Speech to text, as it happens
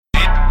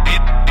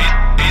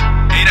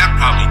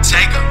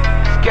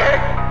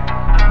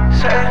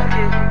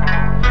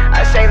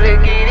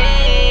let's get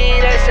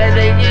it. I say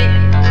let's get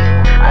it.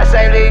 I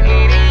say let's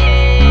get it.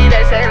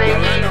 I say let's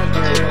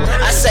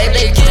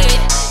get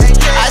it.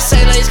 I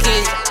say let's get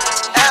it.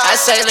 I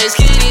say let's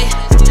get it.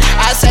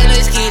 I say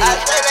let's get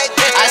it.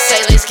 I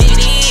say let's get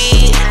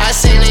it. I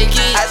say let's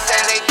get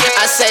it.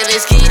 I say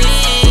let's get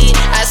it.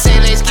 I say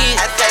let's get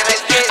it. I say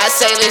let's get it. I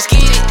say let's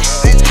get it.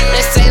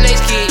 Let's say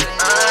let's get it.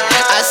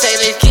 I say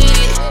let's get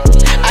it.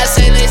 I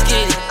say let's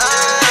get it.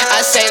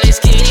 I say let's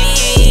get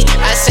it.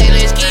 I say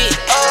let's get it.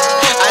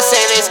 I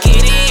say let's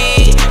get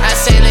it. I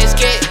say let's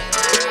get it.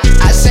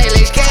 I say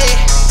let's get it.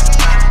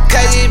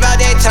 Cause it's about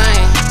that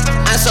time.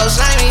 I'm so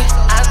slimy.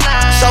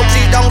 So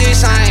please don't get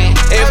signed.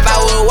 If I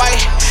was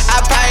white,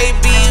 I'd probably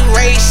be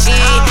racist.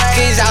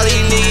 Cause all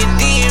these niggas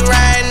did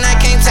right and I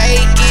can't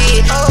take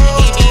it.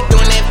 He be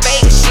doing that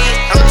fake shit.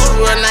 I'm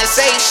too real, not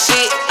say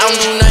shit. I don't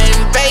do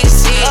nothing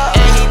basic.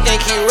 And he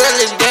think he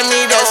really did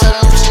me, that's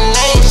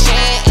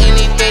hallucination. And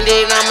he think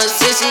that I'm a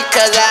sissy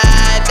cause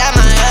I got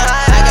my hair.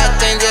 I got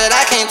things that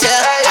I can't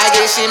tell. I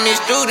get shit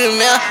mixed through the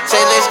mail. Say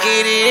let's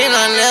get it in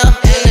on there.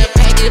 And the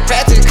package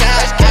practical.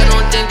 I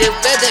don't think they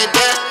fed that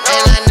there.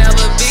 And I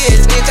never be a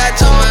snitch. I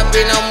told my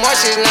bitch no more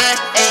shit now.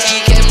 And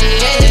he kept me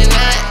in the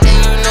night. And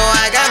you know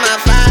I got my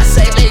fire. I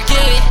say let's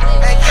get it.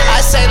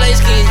 I say let's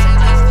get it.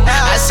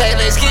 I say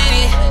let's get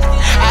it.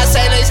 I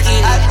say let's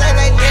get it.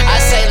 I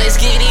say let's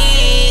get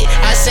it.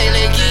 I say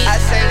let's get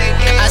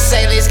it. I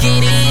say let's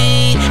get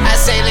it. I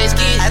say let's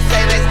get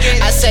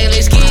it. I say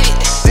let's get it.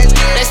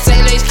 Let's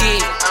say let's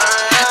get it.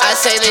 I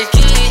say let's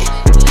get it.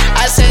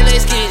 I say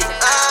let's get it.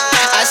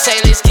 I say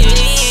let's get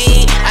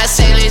it. I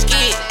say let's get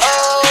it.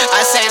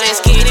 I say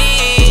let's get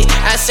it.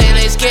 I say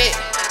let's get it.